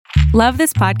Love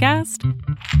this podcast?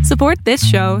 Support this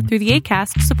show through the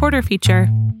Acast supporter feature.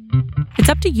 It's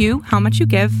up to you how much you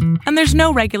give, and there's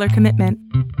no regular commitment.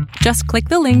 Just click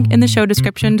the link in the show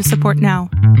description to support now.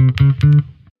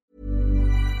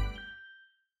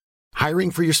 Hiring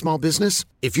for your small business?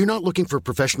 If you're not looking for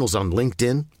professionals on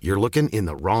LinkedIn, you're looking in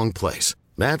the wrong place.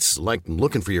 That's like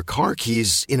looking for your car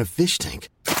keys in a fish tank.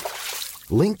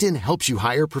 LinkedIn helps you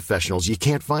hire professionals you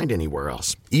can't find anywhere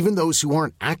else, even those who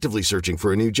aren't actively searching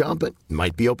for a new job but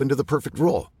might be open to the perfect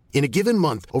role. In a given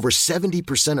month, over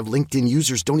 70% of LinkedIn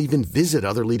users don't even visit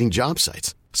other leading job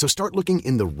sites. So start looking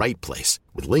in the right place.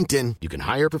 With LinkedIn, you can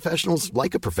hire professionals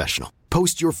like a professional.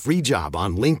 Post your free job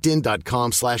on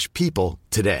linkedin.com/people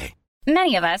today.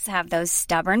 Many of us have those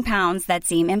stubborn pounds that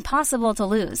seem impossible to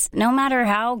lose, no matter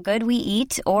how good we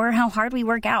eat or how hard we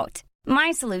work out.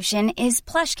 My solution is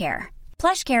PlushCare.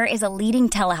 PlushCare is a leading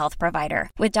telehealth provider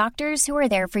with doctors who are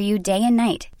there for you day and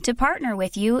night to partner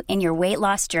with you in your weight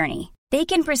loss journey. They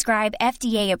can prescribe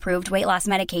FDA-approved weight loss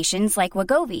medications like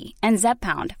Wegovy and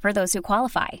Zepbound for those who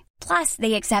qualify. Plus,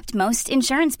 they accept most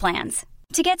insurance plans.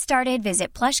 To get started,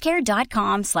 visit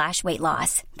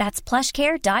plushcare.com/weightloss. That's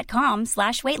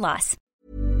plushcare.com/weightloss.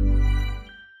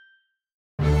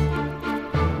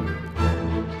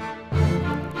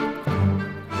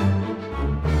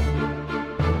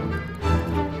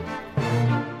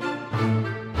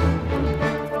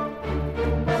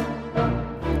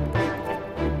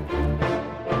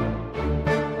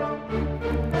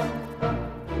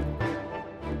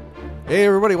 Hey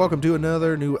everybody, welcome to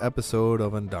another new episode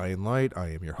of Undying Light. I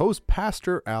am your host,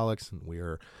 Pastor Alex, and we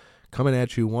are coming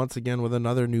at you once again with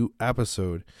another new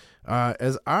episode.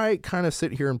 As I kind of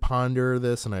sit here and ponder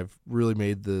this, and I've really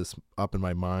made this up in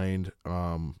my mind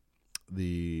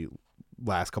the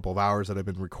last couple of hours that I've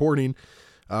been recording,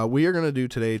 we are going to do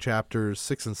today chapters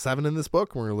 6 and 7 in this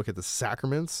book. We're going to look at the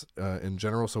sacraments in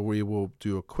general, so we will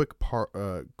do a quick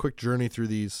journey through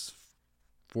these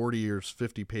 40 or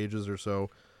 50 pages or so.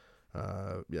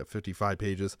 55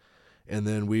 pages, and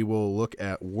then we will look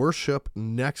at worship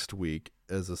next week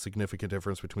as a significant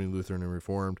difference between Lutheran and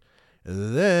Reformed,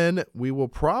 and then we will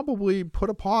probably put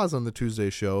a pause on the Tuesday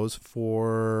shows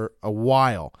for a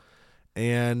while,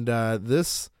 and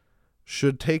this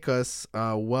should take us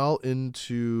well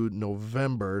into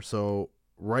November. So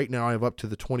right now I have up to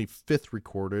the 25th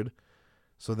recorded,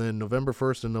 so then November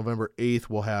 1st and November 8th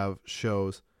we'll have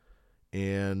shows,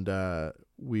 and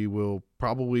we will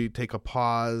probably take a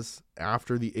pause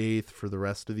after the 8th for the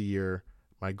rest of the year.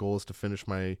 My goal is to finish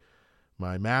my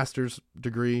master's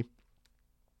degree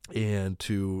and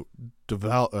to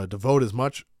devote as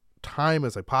much time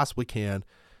as I possibly can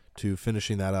to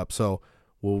finishing that up. So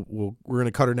we're going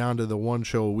to cut her down to the one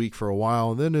show a week for a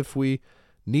while, and then if we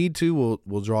need to,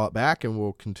 we'll draw it back and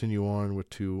we'll continue on with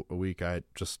 2 a week. I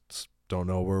just don't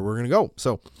know where we're going to go.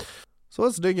 So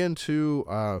let's dig into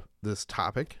this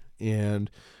topic. And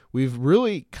we've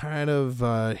really kind of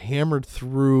hammered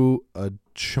through a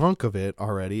chunk of it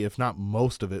already, if not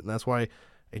most of it. And that's why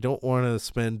I don't want to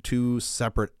spend 2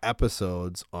 separate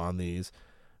episodes on these.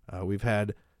 We've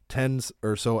had 10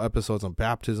 or so episodes on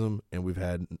baptism, and we've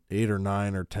had 8 or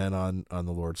 9 or 10 on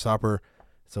the Lord's Supper.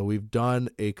 So we've done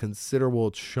a considerable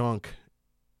chunk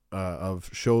of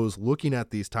shows looking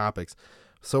at these topics.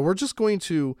 So we're just going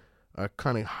to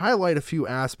kind of highlight a few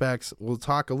aspects. We'll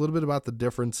talk a little bit about the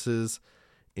differences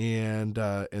and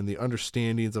the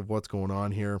understandings of what's going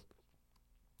on here.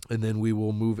 And then we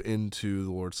will move into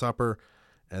the Lord's Supper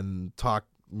and talk,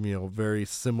 very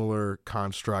similar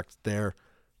construct there.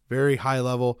 Very high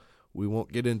level. We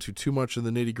won't get into too much of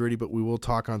the nitty gritty, but we will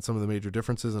talk on some of the major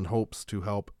differences in hopes to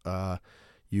help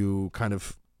you kind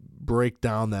of break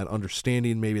down that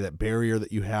understanding, maybe that barrier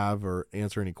that you have, or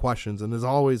answer any questions. And as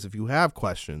always, if you have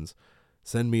questions,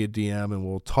 send me a DM and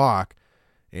we'll talk.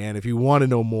 And if you want to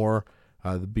know more,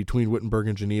 between Wittenberg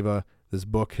and Geneva, this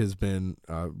book has been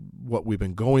what we've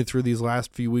been going through these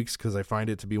last few weeks, because I find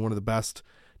it to be one of the best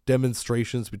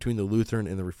demonstrations between the Lutheran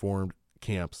and the Reformed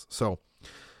camps. So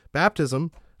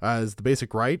baptism is the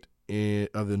basic rite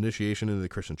of the initiation into the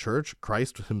Christian church.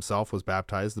 Christ himself was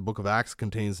baptized. The book of Acts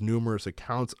contains numerous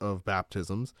accounts of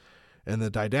baptisms. And the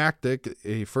didactic,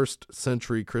 a first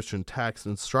century Christian text,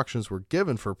 instructions were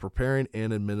given for preparing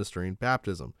and administering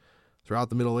baptism. Throughout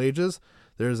the Middle Ages,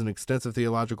 there is an extensive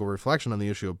theological reflection on the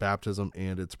issue of baptism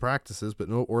and its practices, but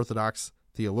no Orthodox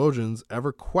theologians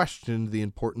ever questioned the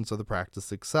importance of the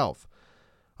practice itself.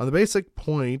 On the basic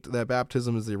point that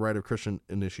baptism is the rite of Christian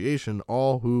initiation,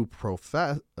 all who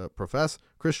profess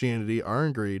Christianity are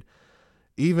agreed,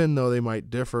 even though they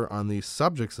might differ on the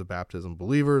subjects of baptism,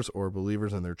 believers or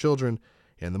believers and their children,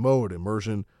 and the mode,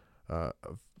 immersion,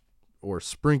 or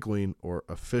sprinkling or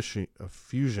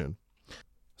effusion.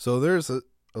 So there's a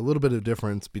little bit of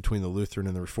difference between the Lutheran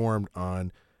and the Reformed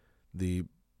on the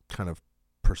kind of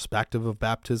perspective of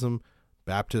baptism.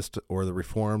 Baptist or the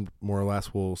Reformed more or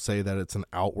less will say that it's an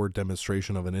outward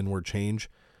demonstration of an inward change.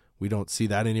 We don't see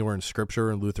that anywhere in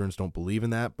Scripture, and Lutherans don't believe in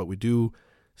that, but we do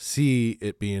see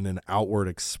it being an outward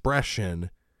expression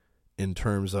in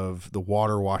terms of the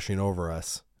water washing over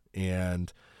us.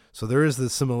 And so there is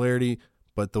this similarity,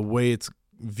 but the way it's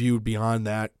viewed beyond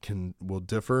that will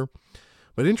differ.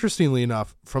 But interestingly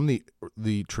enough, from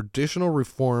the traditional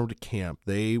Reformed camp,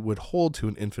 they would hold to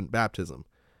an infant baptism.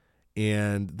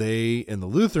 And they and the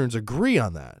Lutherans agree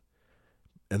on that.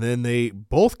 And then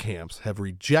both camps have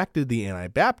rejected the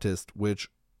Anabaptist, which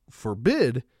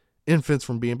forbid infants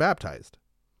from being baptized.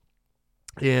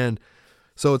 And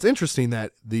so it's interesting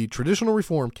that the traditional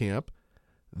Reformed camp,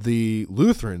 the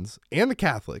Lutherans, and the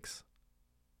Catholics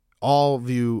all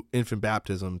view infant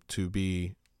baptism to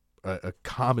be a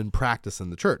common practice in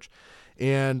the church.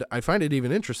 And I find it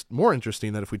even more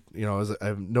interesting that if we, as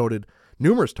I've noted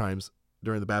numerous times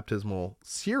during the baptismal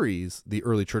series, the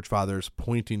early church fathers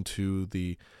pointing to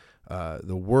the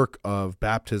work of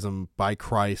baptism by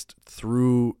Christ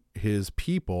through his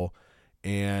people,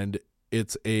 and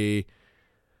it's a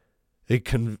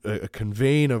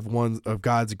conveying of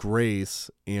God's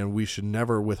grace, and we should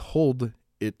never withhold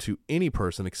it to any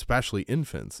person, especially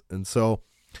infants. And so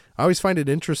I always find it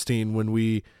interesting when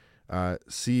we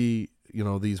see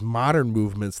these modern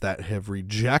movements that have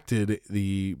rejected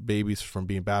the babies from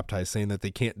being baptized, saying that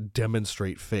they can't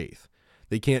demonstrate faith.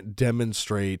 They can't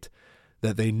demonstrate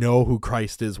that they know who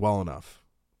Christ is well enough.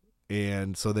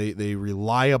 And so they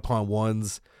rely upon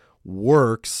one's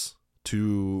works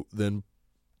to then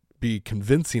be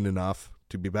convincing enough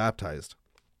to be baptized.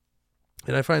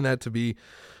 And I find that to be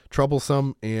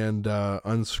troublesome and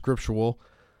unscriptural.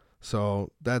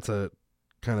 So that's a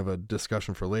kind of a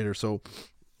discussion for later. So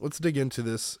let's dig into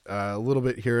this a little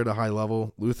bit here at a high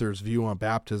level. Luther's view on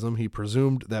baptism: he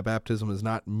presumed that baptism is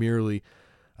not merely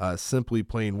simply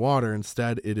plain water.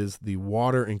 Instead, it is the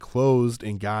water enclosed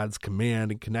in God's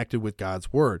command and connected with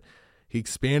God's word. He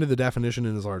expanded the definition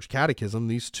in his large catechism.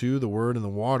 These two, the word and the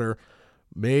water,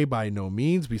 may by no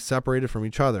means be separated from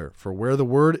each other. For where the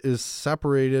word is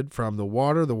separated from the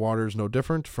water is no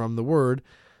different from the word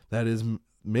that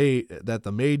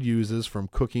the maid uses from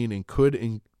cooking, and could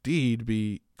indeed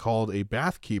be called a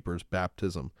bathkeeper's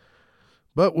baptism.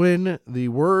 But when the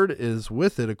word is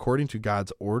with it according to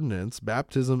God's ordinance,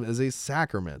 baptism is a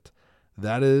sacrament.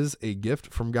 That is a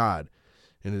gift from God,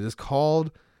 and it is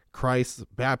called Christ's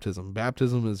baptism.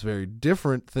 Baptism is a very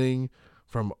different thing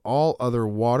from all other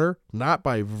water, not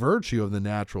by virtue of the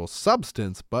natural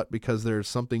substance, but because there is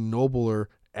something nobler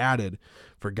added.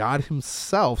 For God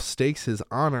himself stakes his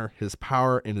honor, his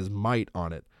power, and his might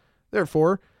on it.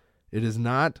 Therefore, it is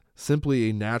not simply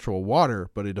a natural water,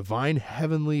 but a divine,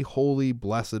 heavenly, holy,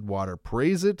 blessed water.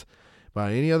 Praise it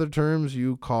by any other terms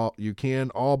you can,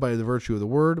 all by the virtue of the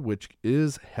word, which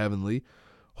is heavenly,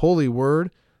 holy word,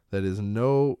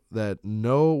 that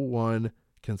no one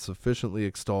can sufficiently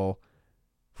extol,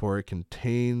 for it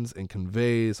contains and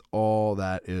conveys all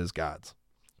that is God's.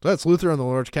 So that's Luther on the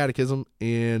Large Catechism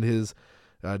and his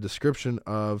description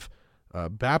of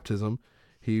baptism.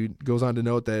 He goes on to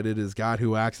note that it is God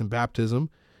who acts in baptism.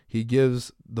 He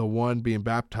gives the one being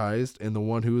baptized, and the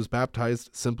one who is baptized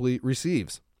simply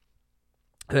receives.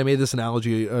 And I made this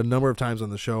analogy a number of times on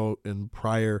the show in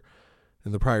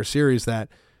the prior series, that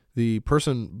the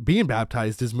person being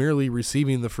baptized is merely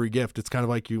receiving the free gift. It's kind of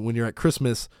like when you're at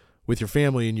Christmas with your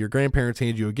family and your grandparents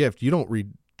hand you a gift. You don't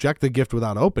reject the gift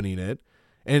without opening it.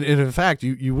 And in fact,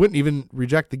 you wouldn't even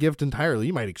reject the gift entirely.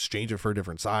 You might exchange it for a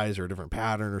different size or a different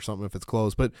pattern or something if it's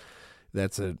closed, but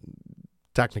that's a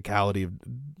technicality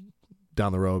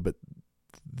down the road. But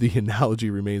the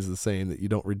analogy remains the same, that you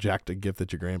don't reject a gift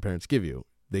that your grandparents give you.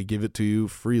 They give it to you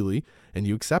freely, and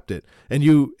you accept it. And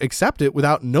you accept it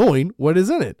without knowing what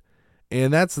is in it.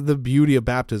 And that's the beauty of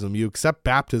baptism. You accept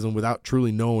baptism without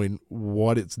truly knowing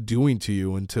what it's doing to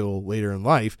you until later in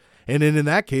life. And then in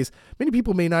that case, many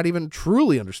people may not even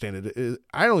truly understand it.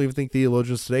 I don't even think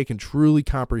theologians today can truly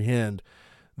comprehend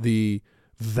the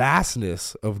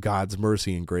vastness of God's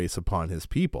mercy and grace upon his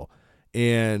people.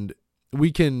 And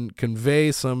we can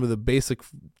convey some of the basic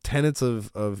tenets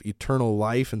of eternal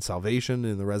life and salvation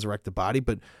in the resurrected body,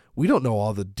 but we don't know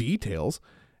all the details.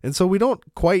 And so we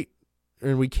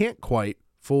can't quite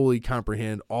fully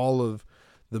comprehend all of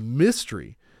the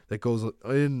mystery that goes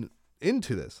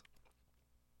into this.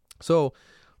 So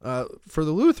for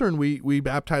the Lutheran, we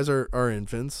baptize our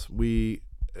infants. We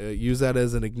use that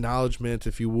as an acknowledgement,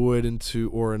 if you would,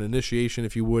 or an initiation,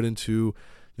 if you would, into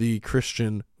the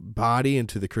Christian body,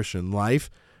 into the Christian life.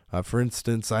 For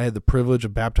instance, I had the privilege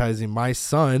of baptizing my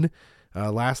son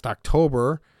last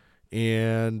October,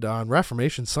 and on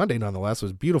Reformation Sunday, nonetheless. It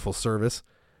was a beautiful service,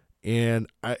 and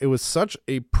it was such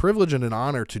a privilege and an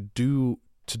honor to do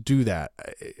that.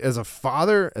 As a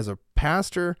father, as a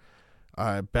pastor,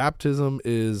 baptism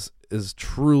is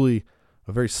truly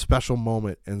a very special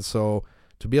moment, and so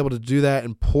to be able to do that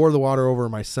and pour the water over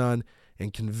my son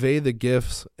and convey the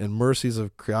gifts and mercies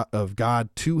of God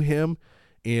to him,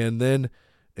 and then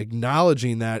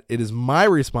acknowledging that it is my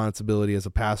responsibility as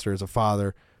a pastor, as a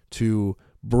father, to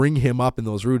bring him up in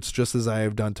those roots, just as I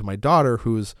have done to my daughter,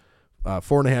 who's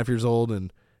 4.5 years old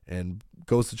and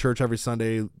goes to church every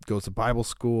Sunday, goes to Bible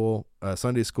school,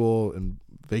 Sunday school, and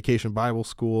vacation Bible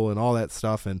school, and all that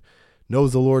stuff, and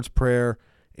knows the Lord's Prayer,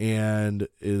 and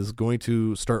is going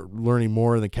to start learning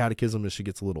more in the catechism as she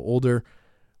gets a little older.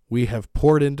 We have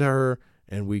poured into her,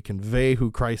 and we convey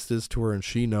who Christ is to her, and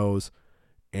she knows,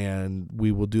 and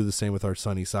we will do the same with our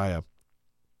son Isaiah.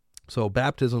 So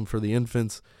baptism for the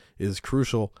infants is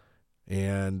crucial,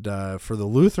 and for the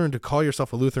Lutheran to call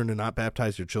yourself a Lutheran and not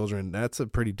baptize your children, that's a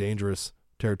pretty dangerous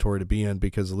territory to be in,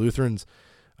 because the Lutherans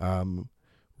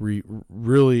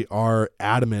really are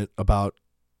adamant about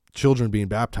children being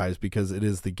baptized, because it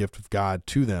is the gift of God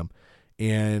to them,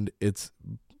 and it's,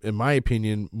 in my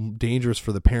opinion, dangerous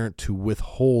for the parent to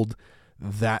withhold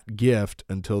that gift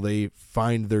until they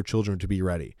find their children to be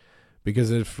ready.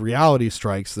 Because if reality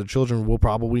strikes, the children will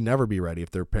probably never be ready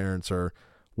if their parents are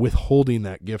withholding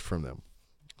that gift from them.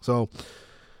 So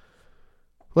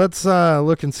let's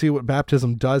look and see what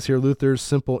baptism does here. Luther's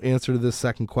simple answer to this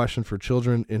second question for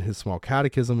children in his small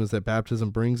catechism is that baptism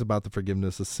brings about the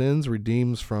forgiveness of sins,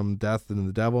 redeems from death and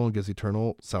the devil, and gives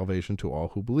eternal salvation to all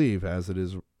who believe, as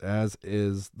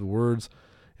is the words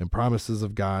and promises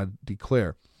of God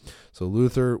declare. So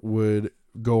Luther would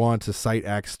go on to cite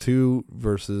Acts 2,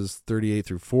 verses 38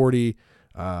 through 40,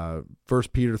 1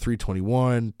 Peter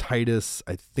 3:21, Titus,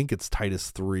 I think it's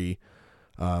Titus 3,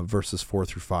 verses 4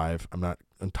 through 5. I'm not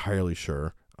entirely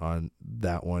sure on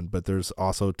that one, but there's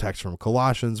also text from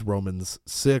Colossians, Romans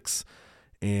 6,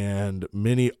 and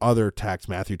many other texts,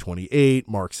 Matthew 28,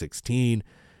 Mark 16.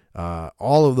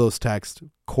 All of those texts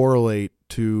correlate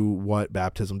to what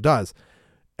baptism does.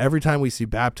 Every time we see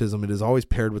baptism, it is always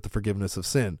paired with the forgiveness of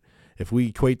sin. If we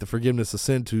equate the forgiveness of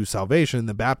sin to salvation,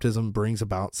 then baptism brings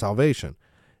about salvation.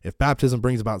 If baptism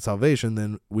brings about salvation,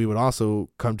 then we would also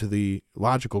come to the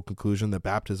logical conclusion that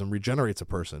baptism regenerates a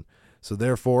person. So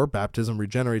therefore, baptism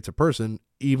regenerates a person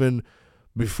even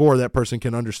before that person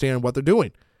can understand what they're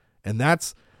doing. And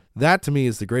that to me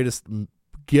is the greatest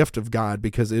gift of God,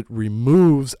 because it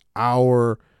removes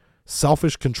our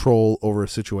selfish control over a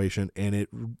situation, and it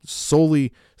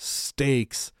solely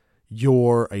stakes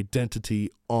your identity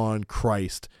on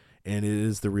Christ, and it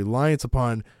is the reliance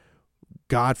upon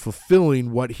God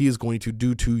fulfilling what he is going to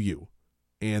do to you,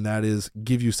 and that is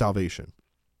give you salvation.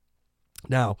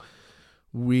 Now,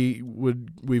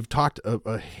 we've talked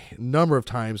a number of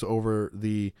times over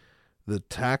the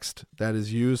text that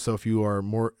is used. So if you're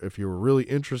really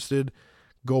interested,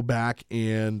 go back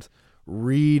and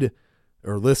read,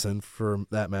 or listen, for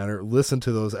that matter, listen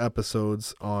to those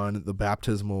episodes on the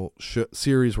baptismal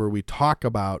series where we talk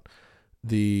about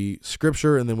the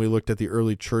scripture, and then we looked at the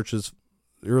early church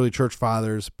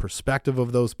fathers' perspective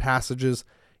of those passages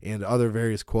and other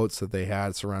various quotes that they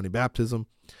had surrounding baptism.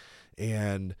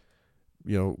 And,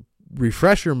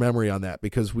 refresh your memory on that,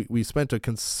 because we spent a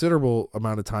considerable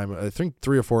amount of time, I think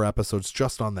 3 or 4 episodes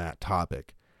just on that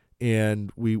topic.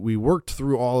 And we worked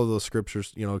through all of those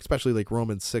scriptures, especially like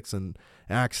Romans 6 and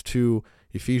Acts 2,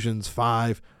 Ephesians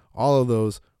 5, all of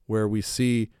those where we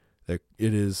see that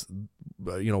it is,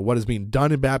 what is being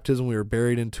done in baptism. We are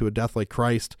buried into a death like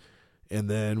Christ, and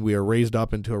then we are raised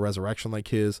up into a resurrection like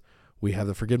his. We have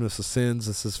the forgiveness of sins.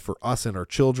 This is for us and our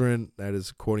children. That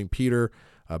is quoting Peter.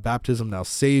 Baptism now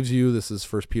saves you. This is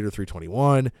 1 Peter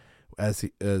 3:21.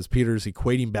 As Peter's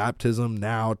equating baptism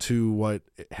now to what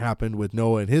happened with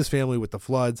Noah and his family with the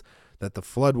floods, that the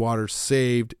flood waters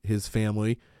saved his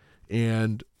family.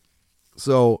 And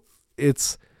so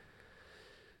it's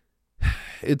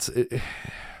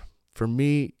for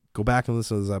me, go back and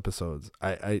listen to those episodes.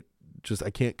 I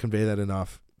can't convey that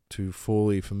enough to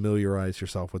fully familiarize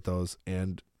yourself with those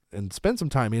and spend some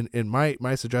time. And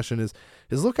my suggestion is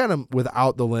look at them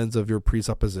without the lens of your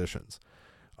presuppositions.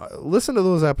 Listen to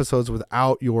those episodes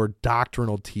without your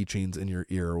doctrinal teachings in your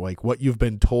ear, like what you've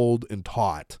been told and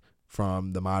taught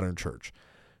from the modern church.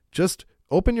 Just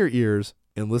open your ears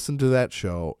and listen to that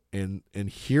show and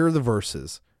hear the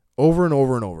verses over and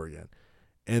over and over again,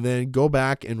 and then go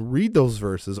back and read those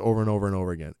verses over and over and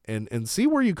over again, and see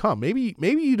where you come. Maybe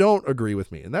you don't agree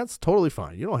with me, and that's totally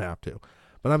fine. You don't have to.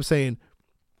 But I'm saying,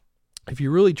 if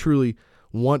you really truly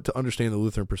want to understand the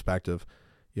Lutheran perspective,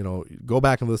 go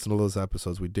back and listen to those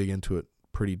episodes. We dig into it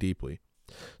pretty deeply.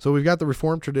 So we've got the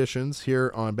Reformed traditions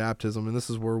here on baptism, and this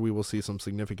is where we will see some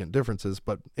significant differences.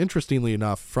 But interestingly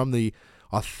enough, from the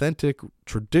authentic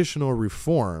traditional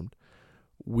Reformed,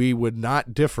 we would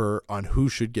not differ on who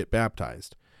should get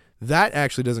baptized. That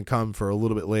actually doesn't come for a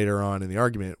little bit later on in the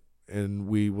argument, and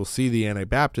we will see the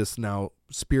Anabaptists now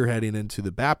spearheading into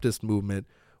the Baptist movement,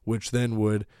 which then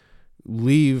would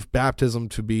leave baptism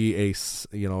to be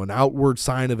an outward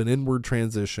sign of an inward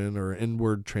transition or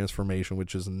inward transformation,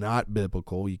 which is not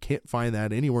biblical. You can't find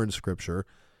that anywhere in Scripture,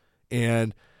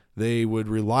 and they would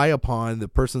rely upon the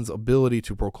person's ability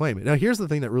to proclaim it. Now, here's the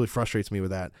thing that really frustrates me with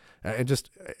that. I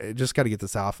just got to get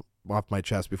this off my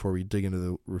chest before we dig into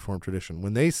the Reformed tradition.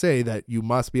 When they say that you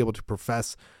must be able to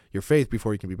profess your faith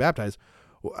before you can be baptized,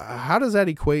 how does that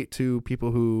equate to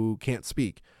people who can't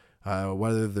speak?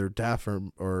 Whether they're deaf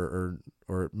or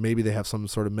maybe they have some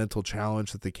sort of mental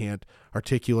challenge that they can't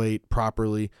articulate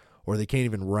properly, or they can't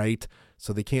even write,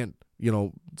 so they can't,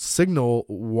 signal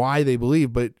why they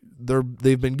believe, but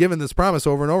they've been given this promise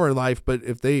over and over in life. But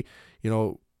if they,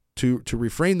 to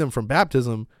refrain them from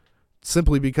baptism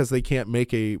simply because they can't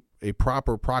make a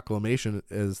proper proclamation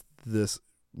as this,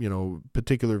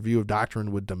 particular view of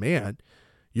doctrine would demand,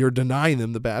 you're denying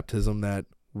them the baptism that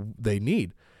they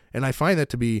need. And I find that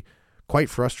to be quite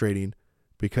frustrating,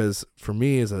 because for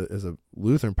me as a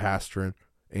Lutheran pastor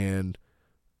and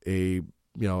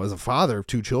as a father of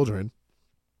 2 children,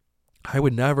 I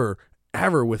would never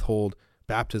ever withhold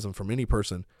baptism from any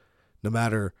person, no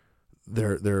matter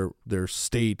their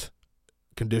state,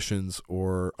 conditions,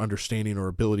 or understanding or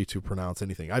ability to pronounce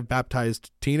anything. I've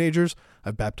baptized teenagers,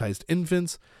 I've baptized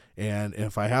infants, and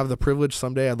if I have the privilege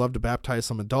someday, I'd love to baptize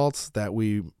some adults that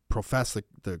we profess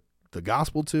the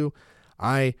gospel to.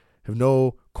 I have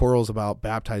no quarrels about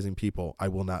baptizing people. I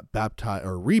will not baptize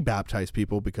or rebaptize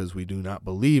people, because we do not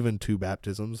believe in 2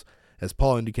 baptisms. As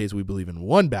Paul indicates, we believe in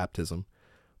 1 baptism.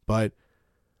 But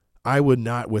I would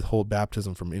not withhold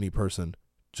baptism from any person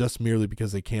just merely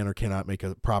because they can or cannot make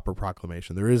a proper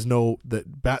proclamation. There is no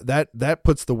that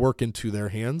puts the work into their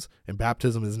hands, and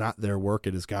baptism is not their work,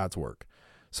 it is God's work.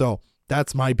 So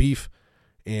that's my beef,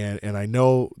 and I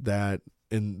know that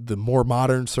in the more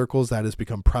modern circles that has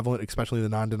become prevalent, especially in the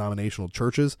non-denominational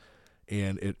churches,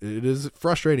 and it is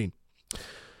frustrating.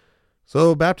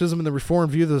 So baptism in the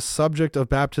Reformed view, the subject of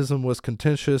baptism was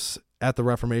contentious at the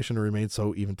Reformation and remains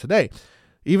so even today.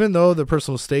 Even though the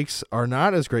personal stakes are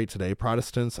not as great today,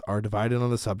 Protestants are divided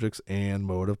on the subjects and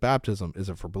mode of baptism. Is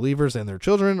it for believers and their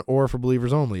children, or for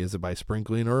believers only? Is it by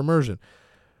sprinkling or immersion?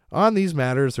 On these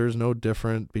matters, there's no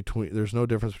difference between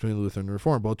Lutheran and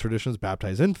Reformed. Both traditions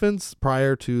baptize infants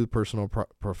prior to personal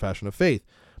profession of faith.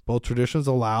 Both traditions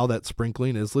allow that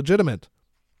sprinkling is legitimate,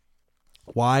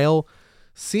 while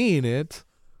seeing it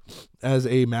as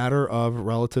a matter of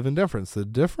relative indifference. The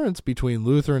difference between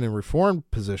Lutheran and Reformed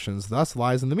positions thus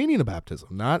lies in the meaning of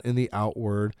baptism, not in the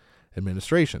outward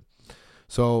administration.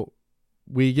 So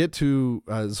we get to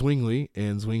Zwingli,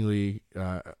 and Zwingli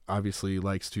obviously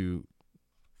likes to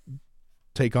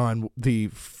take on the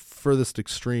furthest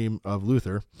extreme of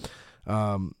Luther.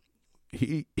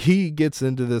 He gets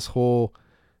into this whole,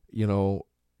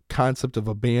 concept of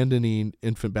abandoning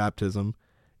infant baptism,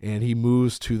 and he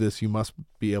moves to this: you must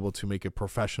be able to make a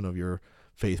profession of your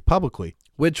faith publicly,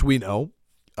 which we know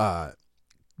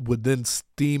would then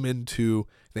steam into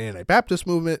the Anabaptist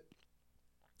movement,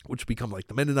 which become like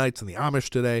the Mennonites and the Amish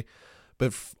today.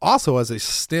 But also as a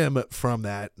stem from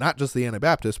that, not just the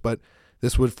Anabaptist, but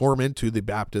this would form into the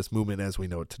Baptist movement as we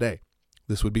know it today.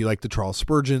 This would be like the Charles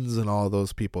Spurgeons and all of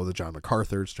those people, the John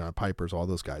MacArthurs, John Pipers, all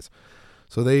those guys.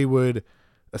 So they would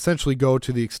essentially go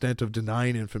to the extent of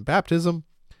denying infant baptism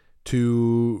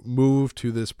to move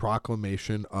to this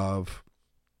proclamation of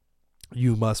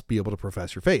you must be able to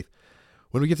profess your faith.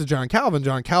 When we get to John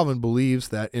Calvin believes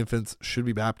that infants should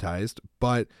be baptized,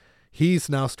 but he's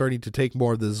now starting to take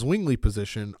more of the Zwingli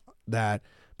position that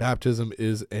baptism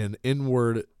is an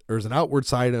inward or is an outward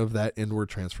side of that inward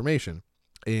transformation.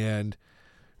 And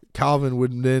Calvin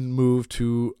would then move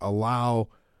to allow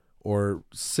or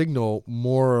signal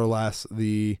more or less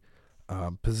the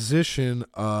position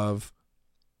of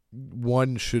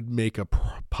one should make a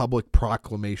public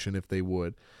proclamation if they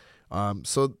would.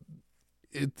 So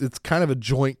it's kind of a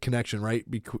joint connection, right,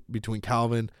 between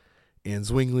Calvin and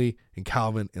Zwingli and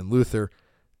Calvin and Luther.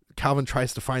 Calvin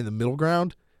tries to find the middle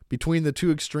ground between the two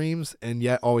extremes, and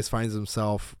yet always finds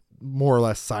himself more or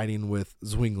less siding with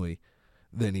Zwingli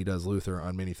than he does Luther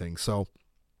on many things. So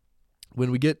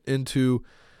when we get into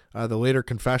the later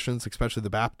confessions, especially the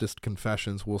Baptist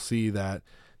confessions, we'll see that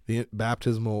the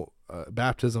baptism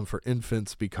for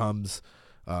infants becomes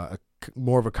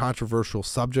more of a controversial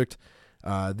subject.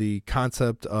 The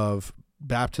concept of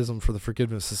baptism for the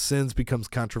forgiveness of sins becomes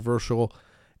controversial,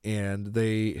 and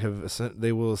they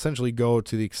will essentially go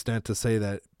to the extent to say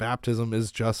that baptism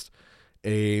is just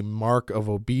a mark of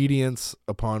obedience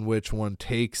upon which one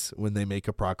takes when they make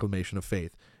a proclamation of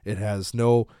faith. It has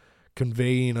no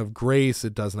conveying of grace.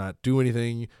 It does not do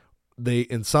anything.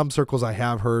 In some circles I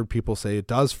have heard people say it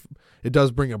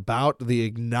does bring about the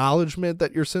acknowledgement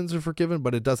that your sins are forgiven,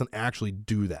 but it doesn't actually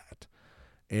do that.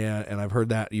 And I've heard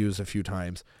that used a few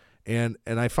times. And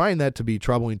I find that to be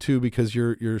troubling too, because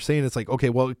you're saying it's like, okay,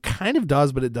 well, it kind of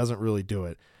does, but it doesn't really do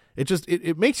it. It just,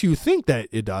 it makes you think that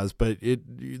it does, but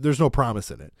there's no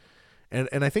promise in it.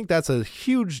 And I think that's a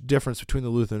huge difference between the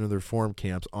Lutheran and the Reformed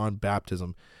camps on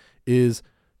baptism, is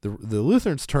the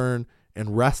Lutherans turn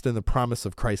and rest in the promise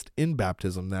of Christ in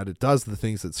baptism, that it does the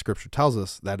things that Scripture tells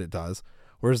us that it does.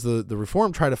 Whereas the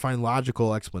Reformed try to find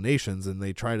logical explanations, and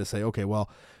they try to say, okay, well,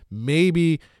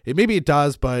 maybe it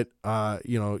does, but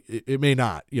it may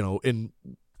not, and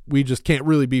we just can't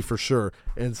really be for sure.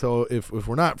 And so if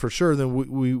we're not for sure, then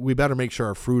we better make sure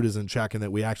our fruit is in check and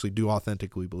that we actually do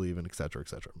authentically believe in, et cetera, et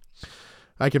cetera.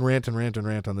 I can rant and rant and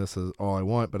rant on this all I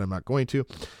want, but I'm not going to.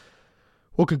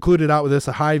 We'll conclude it out with this.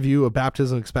 A high view of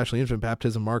baptism, especially infant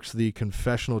baptism, marks the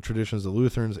confessional traditions of the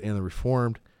Lutherans and the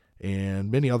Reformed and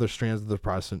many other strands of the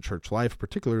Protestant church life,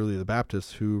 particularly the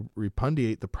Baptists, who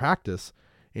repudiate the practice,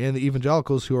 and the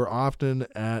evangelicals, who are often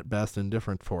at best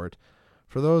indifferent for it.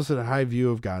 For those with a high view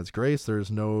of God's grace, there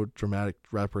is no dramatic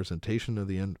representation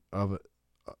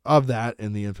of that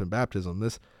in the infant baptism.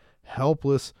 This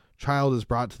helpless child is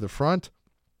brought to the font,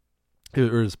 and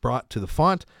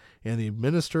the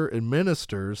minister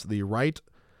administers the rite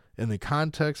in the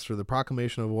context for the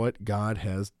proclamation of what God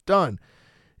has done.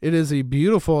 It is a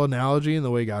beautiful analogy in the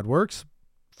way God works,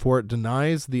 for it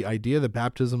denies the idea that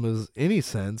baptism is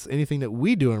anything that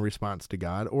we do in response to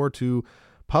God, or to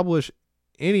publish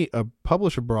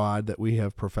abroad that we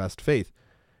have professed faith.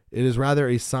 It is rather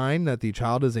a sign that the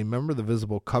child is a member of the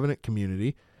visible covenant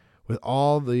community, with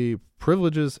all the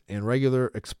privileges and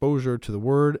regular exposure to the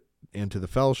word and to the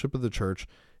fellowship of the church,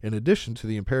 in addition to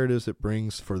the imperatives it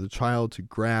brings for the child to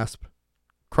grasp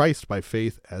Christ by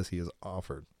faith as he is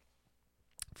offered.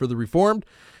 For the Reformed,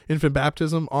 infant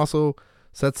baptism also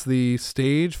sets the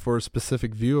stage for a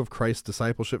specific view of Christ's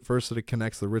discipleship. First, that it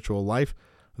connects the ritual life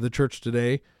of the church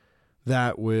today,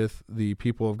 that with the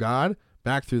people of God,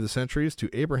 back through the centuries to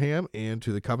Abraham and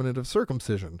to the covenant of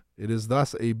circumcision. It is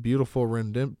thus a beautiful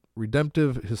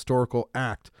redemptive historical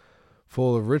act,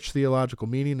 full of rich theological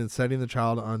meaning and setting the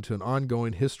child onto an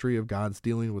ongoing history of God's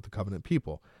dealing with the covenant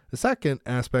people. The second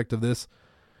aspect of this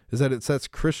is that it sets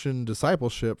Christian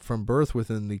discipleship from birth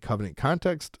within the covenant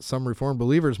context. Some Reformed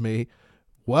believers may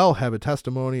well have a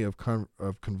testimony of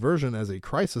conversion as a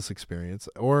crisis experience,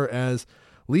 or as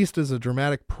least as a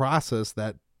dramatic process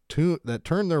that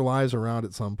turned their lives around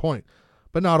at some point,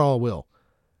 but not all will.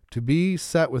 To be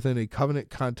set within a covenant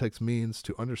context means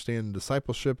to understand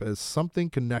discipleship as something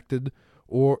connected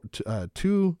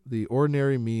to the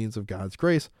ordinary means of God's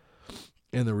grace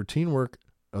and the routine work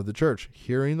of the church,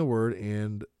 hearing the word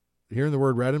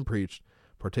read and preached,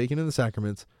 partaking in the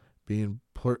sacraments, being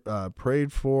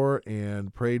prayed for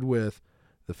and prayed with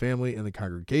the family and the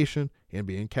congregation, and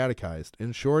being catechized.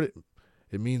 In short,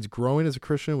 it means growing as a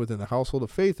Christian within the household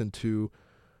of faith into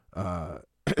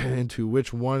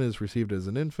which one is received as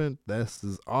an infant. This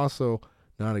is also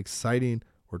not exciting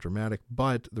or dramatic,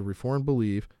 but the Reformed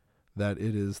believe that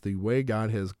it is the way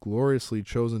God has gloriously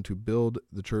chosen to build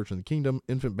the church and the kingdom.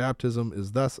 Infant baptism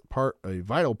is thus a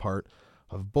vital part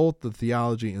of both the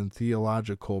theology and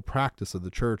theological practice of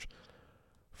the church,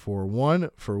 for one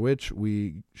for which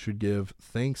we should give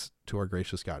thanks to our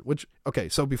gracious God.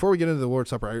 So before we get into the Lord's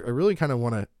Supper, I really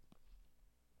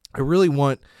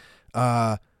want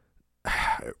to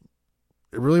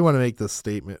make this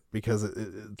statement, because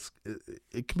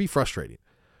it can be frustrating.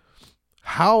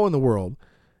 How in the world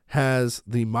has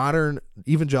the modern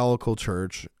evangelical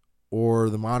church or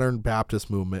the modern Baptist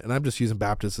movement, and I'm just using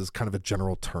Baptist as kind of a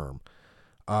general term,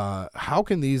 how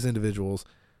can these individuals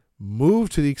move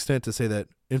to the extent to say that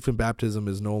infant baptism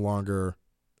is no longer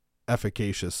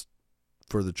efficacious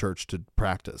for the church to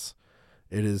practice?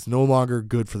 It is no longer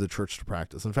good for the church to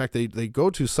practice. In fact, they go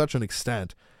to such an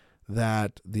extent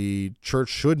that the church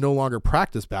should no longer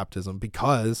practice baptism,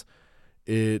 because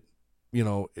it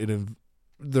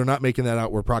they're not making that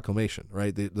outward proclamation,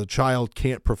 right? The child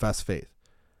can't profess faith,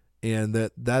 and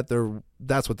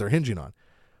that's what they're hinging on.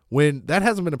 When that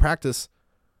hasn't been a practice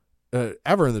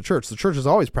ever in the church has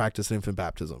always practiced infant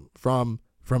baptism from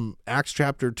Acts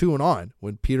chapter 2 and on,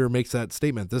 when Peter makes that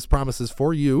statement. This promise is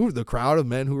for you, the crowd of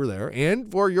men who are there,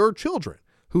 and for your children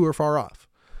who are far off.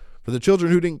 For the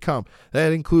children who didn't come,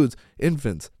 that includes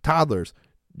infants, toddlers,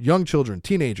 young children,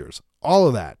 teenagers, all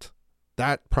of that.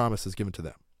 That promise is given to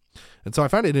them. And so I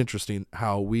find it interesting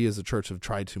how we as a church have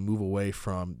tried to move away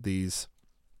from these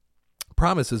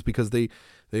promises because they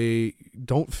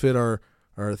don't fit our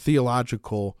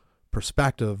theological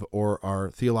perspective or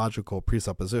our theological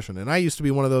presupposition. And I used to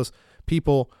be one of those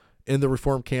people in the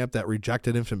Reformed camp that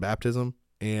rejected infant baptism.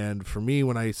 And for me,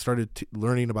 when I started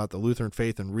learning about the Lutheran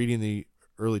faith and reading the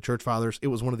early church fathers, it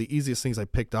was one of the easiest things I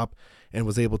picked up and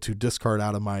was able to discard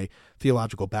out of my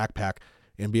theological backpack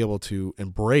and be able to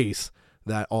embrace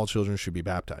that all children should be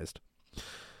baptized.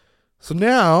 So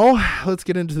now let's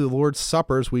get into the Lord's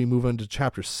Supper as we move into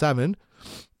chapter 7.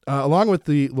 Along with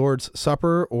the Lord's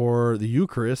Supper or the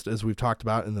Eucharist, as we've talked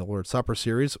about in the Lord's Supper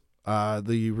series,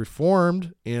 the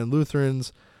Reformed and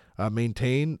Lutherans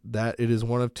maintain that it is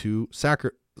one of two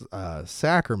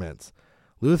sacraments.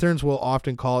 Lutherans will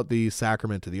often call it the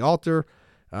sacrament of the altar.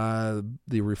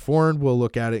 The Reformed will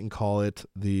look at it and call it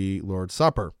the Lord's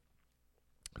Supper.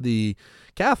 The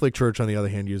Catholic Church, on the other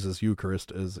hand, uses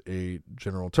Eucharist as a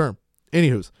general term.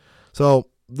 Anywho's, so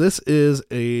this is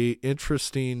a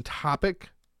interesting topic.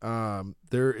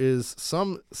 There is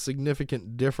some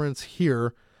significant difference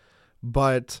here,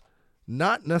 but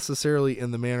not necessarily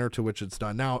in the manner to which it's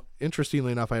done. Now,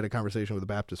 interestingly enough, I had a conversation with a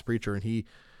Baptist preacher, and him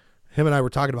and I were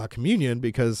talking about communion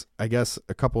because I guess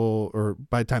by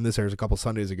the time this airs, a couple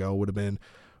Sundays ago would have been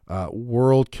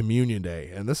World Communion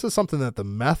Day. And this is something that the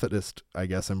Methodists, I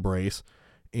guess, embrace.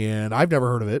 And I've never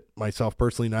heard of it myself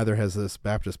personally. Neither has this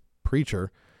Baptist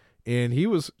preacher. And he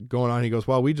was going on, he goes,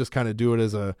 well, we just kind of do it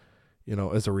as a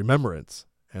remembrance.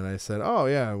 And I said, oh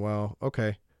yeah, well,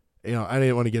 okay. I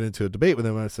didn't want to get into a debate with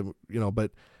him. And I said,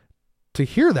 but to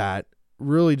hear that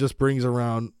really just brings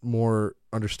around more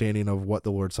understanding of what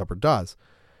the Lord's Supper does,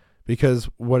 because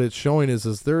what it's showing is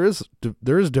there is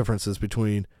differences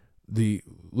between the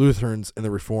Lutherans and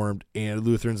the Reformed, and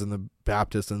Lutherans and the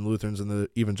Baptists, and Lutherans and the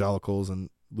evangelicals, and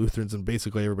Lutherans and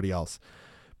basically everybody else,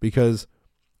 because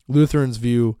Lutherans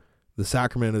view the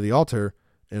sacrament of the altar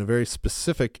in a very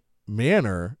specific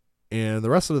manner, and the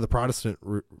rest of the Protestant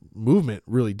movement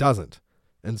really doesn't.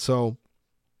 And so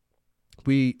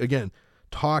we, again,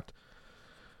 talked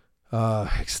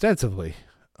extensively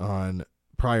on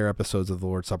prior episodes of the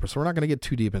Lord's Supper, so we're not going to get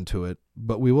too deep into it,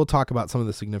 but we will talk about some of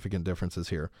the significant differences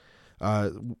here.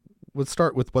 Let's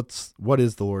start with what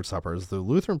is the Lord's Supper. As the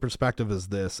Lutheran perspective is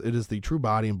this: it is the true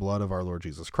body and blood of our Lord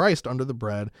Jesus Christ under the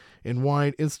bread and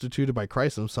wine instituted by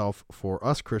Christ himself for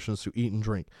us Christians to eat and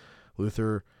drink.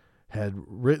 Luther had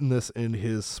written this in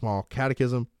his small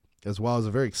catechism, as well as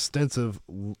a very extensive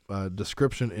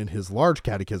description in his large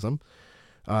catechism.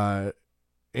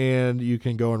 And you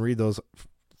can go and read those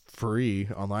free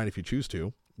online if you choose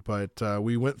to. But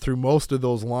we went through most of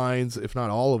those lines, if not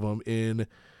all of them, in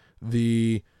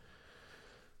the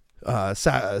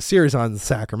series on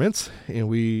sacraments, and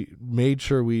we made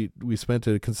sure we spent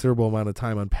a considerable amount of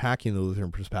time unpacking the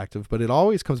Lutheran perspective. But it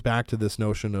always comes back to this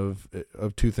notion of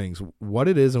two things: what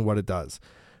it is and what it does.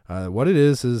 What it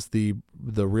is the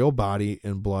real body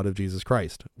and blood of Jesus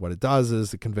Christ. What it does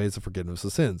is it conveys the forgiveness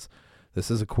of sins. This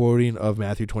is a quoting of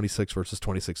Matthew 26 verses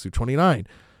 26 through 29,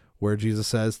 where Jesus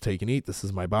says, "Take and eat. This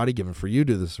is my body given for you.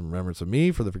 Do this in remembrance of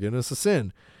me for the forgiveness of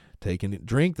sin. Take and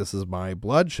drink. This is my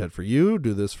blood shed for you.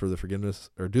 Do this for the forgiveness,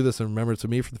 or do this in remembrance of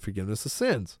me for the forgiveness of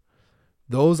sins."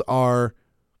 Those are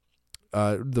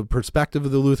the perspective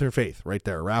of the Lutheran faith right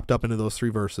there, wrapped up into those three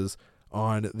verses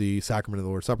on the sacrament of the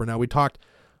Lord's Supper. Now, we talked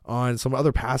on some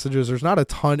other passages. There's not a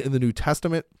ton in the New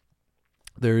Testament.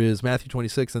 There is Matthew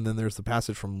 26, and then there's the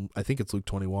passage from, I think it's Luke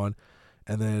 21.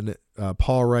 And then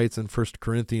Paul writes in 1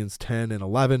 Corinthians 10 and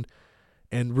 11.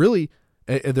 And really,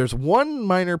 there's one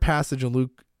minor passage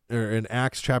in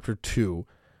Acts chapter 2.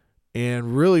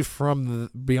 And really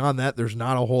beyond that, there's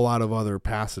not a whole lot of other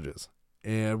passages.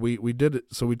 And we did it.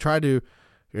 So we tried to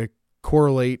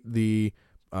correlate the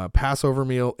Passover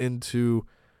meal into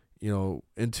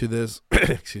this,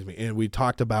 excuse me. And we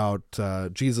talked about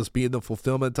Jesus being the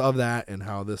fulfillment of that, and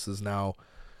how this is now,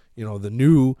 the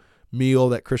new meal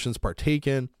that Christians partake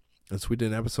in. And so we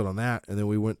did an episode on that. And then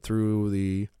we went through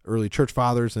the early church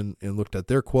fathers and looked at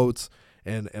their quotes.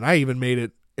 And I even made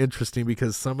it interesting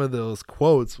because some of those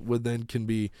quotes can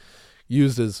be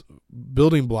used as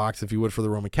building blocks, if you would, for the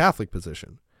Roman Catholic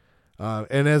position.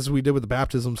 And as we did with the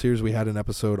baptism series, we had an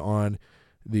episode on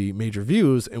the major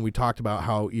views, and we talked about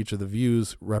how each of the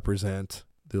views represent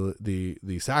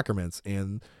the sacraments.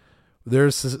 And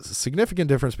there's a significant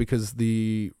difference because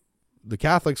the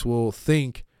Catholics will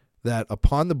think that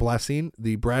upon the blessing,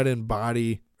 the bread and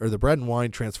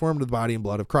wine transform to the body and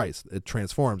blood of Christ. It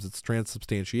transforms. It's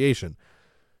transubstantiation.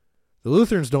 The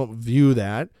Lutherans don't view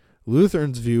that.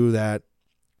 Lutherans view that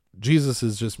Jesus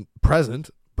is just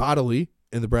present bodily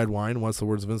in the bread and wine once the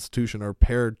words of institution are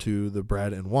paired to the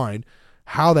bread and wine.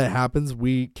 How that happens,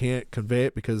 we can't convey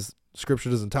it because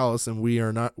Scripture doesn't tell us, and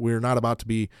we're not about to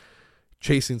be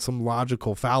chasing some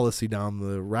logical fallacy down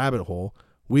the rabbit hole.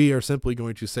 We are simply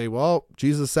going to say, well,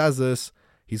 Jesus says this.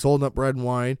 He's holding up bread and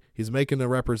wine. He's making a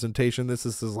representation. This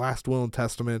is his last will and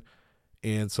testament.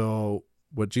 And so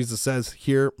what Jesus says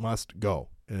here must go.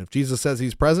 And if Jesus says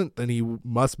he's present, then he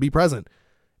must be present.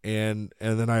 And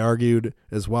then I argued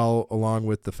as well, along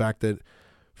with the fact that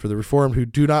for the Reformed who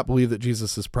do not believe that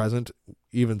Jesus is present,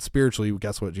 even spiritually,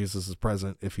 guess what? Jesus is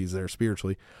present if he's there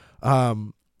spiritually.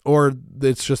 Or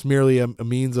it's just merely a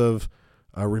means of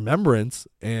remembrance,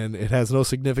 and it has no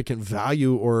significant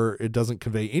value, or it doesn't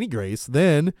convey any grace.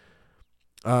 Then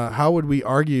how would we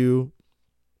argue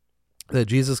that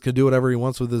Jesus can do whatever he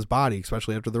wants with his body,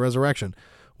 especially after the resurrection,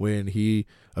 when he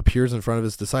appears in front of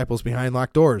his disciples behind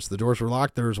locked doors? The doors were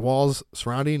locked. There's walls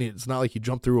surrounding. It's not like he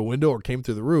jumped through a window or came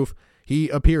through the roof. He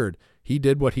appeared. He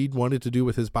did what he wanted to do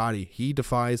with his body. He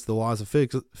defies the laws of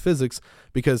physics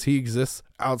because he exists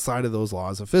outside of those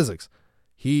laws of physics.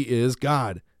 He is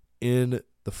God in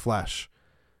the flesh.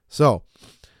 So,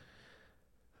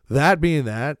 that being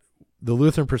that, the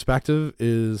Lutheran perspective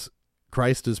is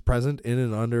Christ is present in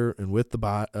and under and with the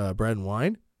bread and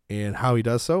wine, and how he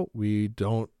does so, we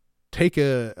don't take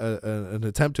an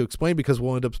attempt to explain because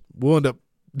we'll end up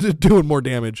doing more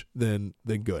damage than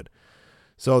good.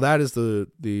 So that is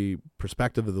the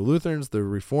perspective of the Lutherans. The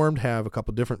Reformed have a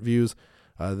couple different views.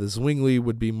 The Zwingli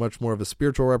would be much more of a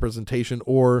spiritual representation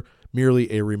or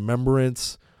merely a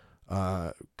remembrance,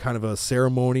 kind of a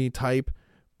ceremony type,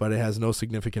 but it has no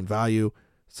significant value.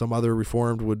 Some other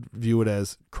Reformed would view it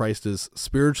as Christ is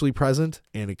spiritually present,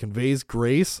 and it conveys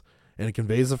grace, and it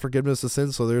conveys the forgiveness of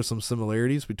sins. So there's some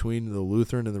similarities between the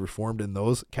Lutheran and the Reformed in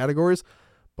those categories.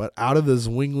 But out of the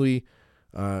Zwingli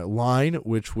line,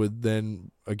 which would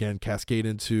then again cascade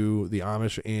into the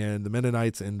Amish and the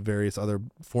Mennonites and various other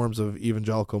forms of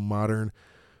evangelical modern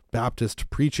Baptist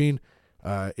preaching,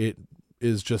 it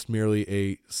is just merely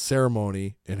a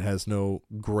ceremony and has no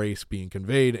grace being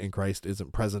conveyed, and Christ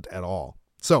isn't present at all.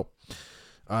 So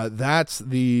that's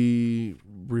the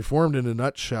Reformed in a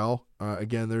nutshell.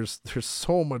 Again, there's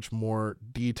so much more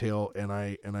detail, and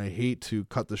I hate to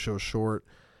cut the show short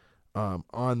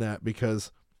on that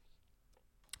because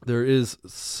there is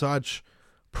such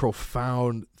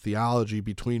profound theology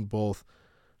between both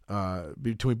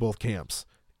camps,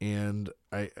 and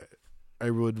I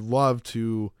would love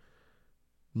to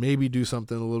maybe do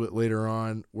something a little bit later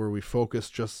on where we focus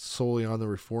just solely on the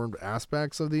Reformed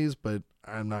aspects of these, but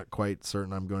I'm not quite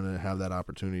certain I'm going to have that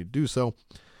opportunity to do so.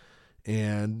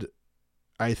 And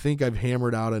I think I've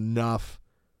hammered out enough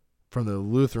from the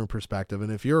Lutheran perspective.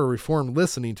 And if you're a Reformed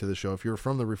listening to the show, if you're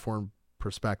from the Reformed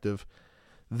perspective,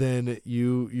 then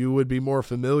you would be more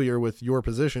familiar with your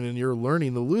position, and you're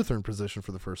learning the Lutheran position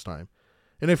for the first time.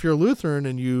 And if you're Lutheran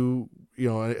and you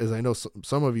know, as I know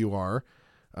some of you are,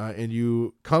 and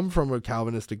you come from a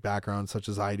Calvinistic background such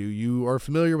as I do, you are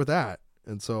familiar with that.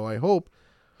 And so I hope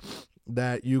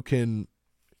that you can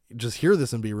just hear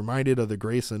this and be reminded of the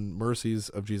grace and mercies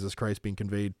of Jesus Christ being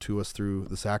conveyed to us through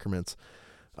the sacraments.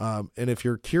 And if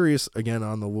you're curious, again,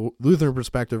 on the Lutheran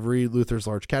perspective, read Luther's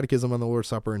Large Catechism on the Lord's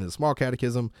Supper and his Small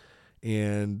Catechism.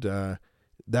 And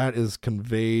that is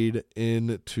conveyed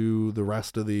into the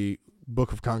rest of the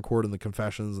Book of Concord and the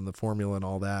Confessions and the Formula and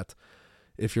all that.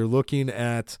 If you're looking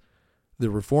at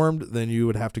the Reformed, then you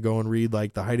would have to go and read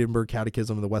like the Heidelberg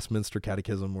Catechism, the Westminster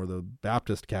Catechism, or the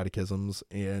Baptist Catechisms,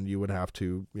 and you would have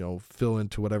to, fill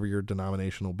into whatever your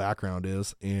denominational background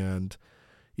is and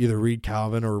either read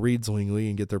Calvin or read Zwingli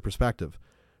and get their perspective.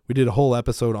 We did a whole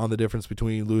episode on the difference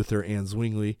between Luther and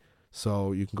Zwingli,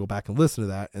 so you can go back and listen to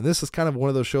that. And this is kind of one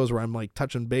of those shows where I'm like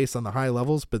touching base on the high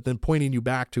levels, but then pointing you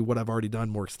back to what I've already done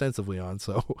more extensively on.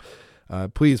 So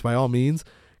please, by all means,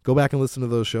 go back and listen to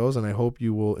those shows, and I hope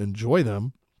you will enjoy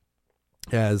them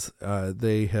as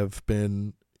they have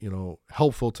been,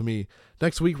 helpful to me.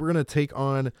 Next week, we're going to take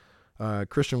on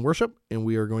Christian worship, and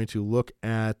we are going to look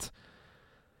at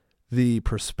the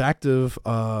perspective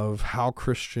of how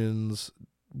Christians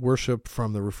worship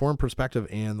from the Reformed perspective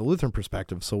and the Lutheran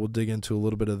perspective. So we'll dig into a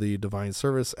little bit of the divine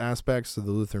service aspects of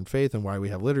the Lutheran faith and why we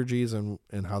have liturgies and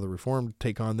how the Reformed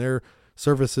take on their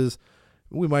services.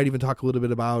 We might even talk a little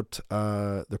bit about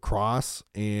the cross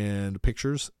and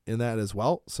pictures in that as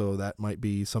well. So that might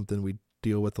be something we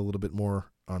deal with a little bit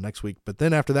more next week. But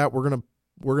then after that, we're gonna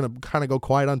kind of go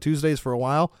quiet on Tuesdays for a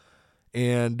while,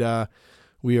 and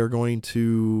we are going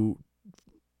to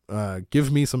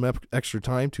give me some extra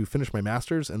time to finish my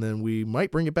master's, and then we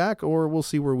might bring it back, or we'll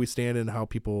see where we stand and how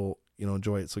people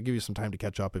enjoy it. So give you some time to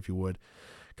catch up if you would.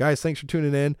 Guys, thanks for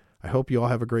tuning in. I hope you all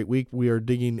have a great week. We are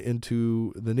digging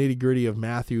into the nitty-gritty of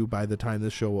Matthew by the time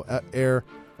this show will air,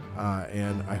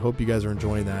 and I hope you guys are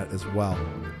enjoying that as well.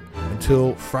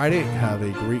 Until Friday, have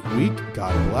a great week.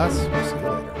 God bless. We'll see you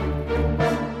later.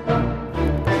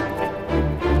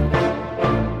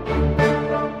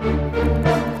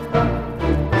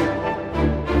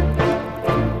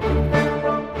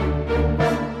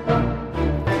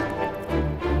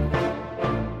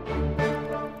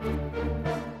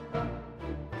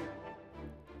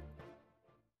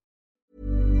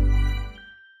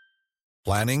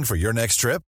 Planning for your next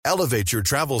trip? Elevate your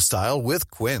travel style with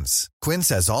Quince. Quince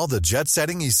has all the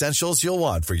jet-setting essentials you'll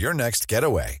want for your next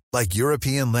getaway, like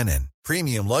European linen,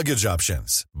 premium luggage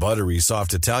options, buttery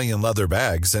soft Italian leather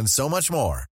bags, and so much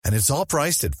more. And it's all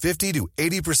priced at 50 to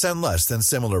 80% less than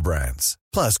similar brands.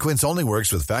 Plus, Quince only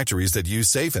works with factories that use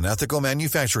safe and ethical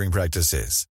manufacturing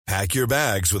practices. Pack your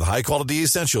bags with high-quality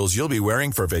essentials you'll be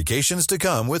wearing for vacations to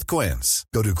come with Quince.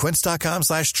 Go to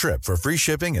quince.com/trip for free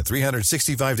shipping and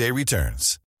 365-day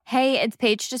returns. Hey, it's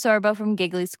Paige DeSorbo from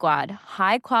Giggly Squad.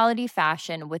 High quality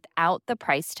fashion without the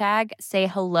price tag. Say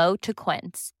hello to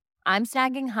Quince. I'm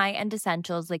snagging high-end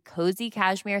essentials like cozy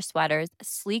cashmere sweaters,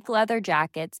 sleek leather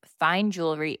jackets, fine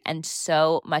jewelry, and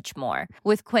so much more.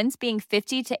 With Quince being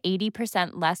 50 to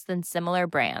 80% less than similar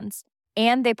brands.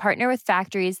 And they partner with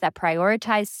factories that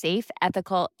prioritize safe,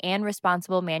 ethical, and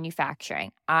responsible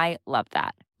manufacturing. I love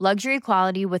that. Luxury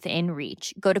quality within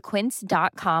reach. Go to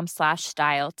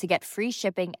quince.com/style to get free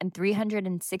shipping and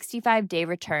 365-day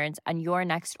returns on your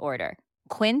next order.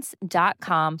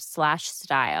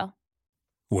 Quince.com/style.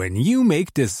 When you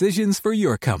make decisions for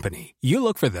your company, you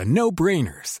look for the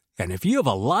no-brainers. And if you have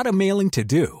a lot of mailing to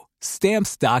do,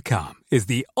 Stamps.com is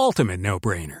the ultimate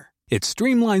no-brainer. It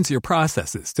streamlines your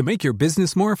processes to make your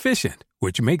business more efficient,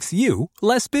 which makes you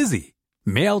less busy.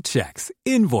 Mail checks,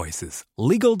 invoices,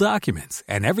 legal documents,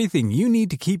 and everything you need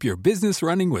to keep your business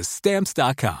running with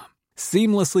Stamps.com.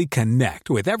 Seamlessly connect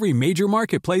with every major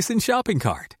marketplace and shopping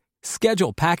cart.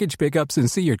 Schedule package pickups and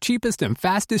see your cheapest and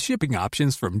fastest shipping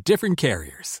options from different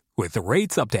carriers, with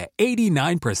rates up to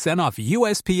 89% off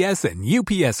USPS and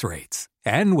UPS rates.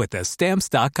 And with the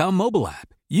Stamps.com mobile app,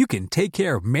 you can take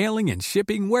care of mailing and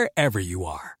shipping wherever you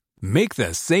are. Make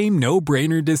the same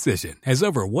no-brainer decision as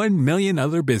over 1 million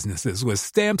other businesses with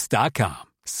Stamps.com.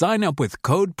 Sign up with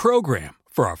code PROGRAM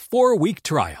for a 4-week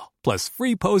trial, plus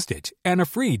free postage and a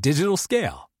free digital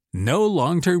scale. No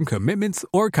long-term commitments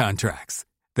or contracts.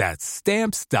 That's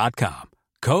Stamps.com.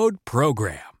 Code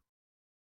PROGRAM.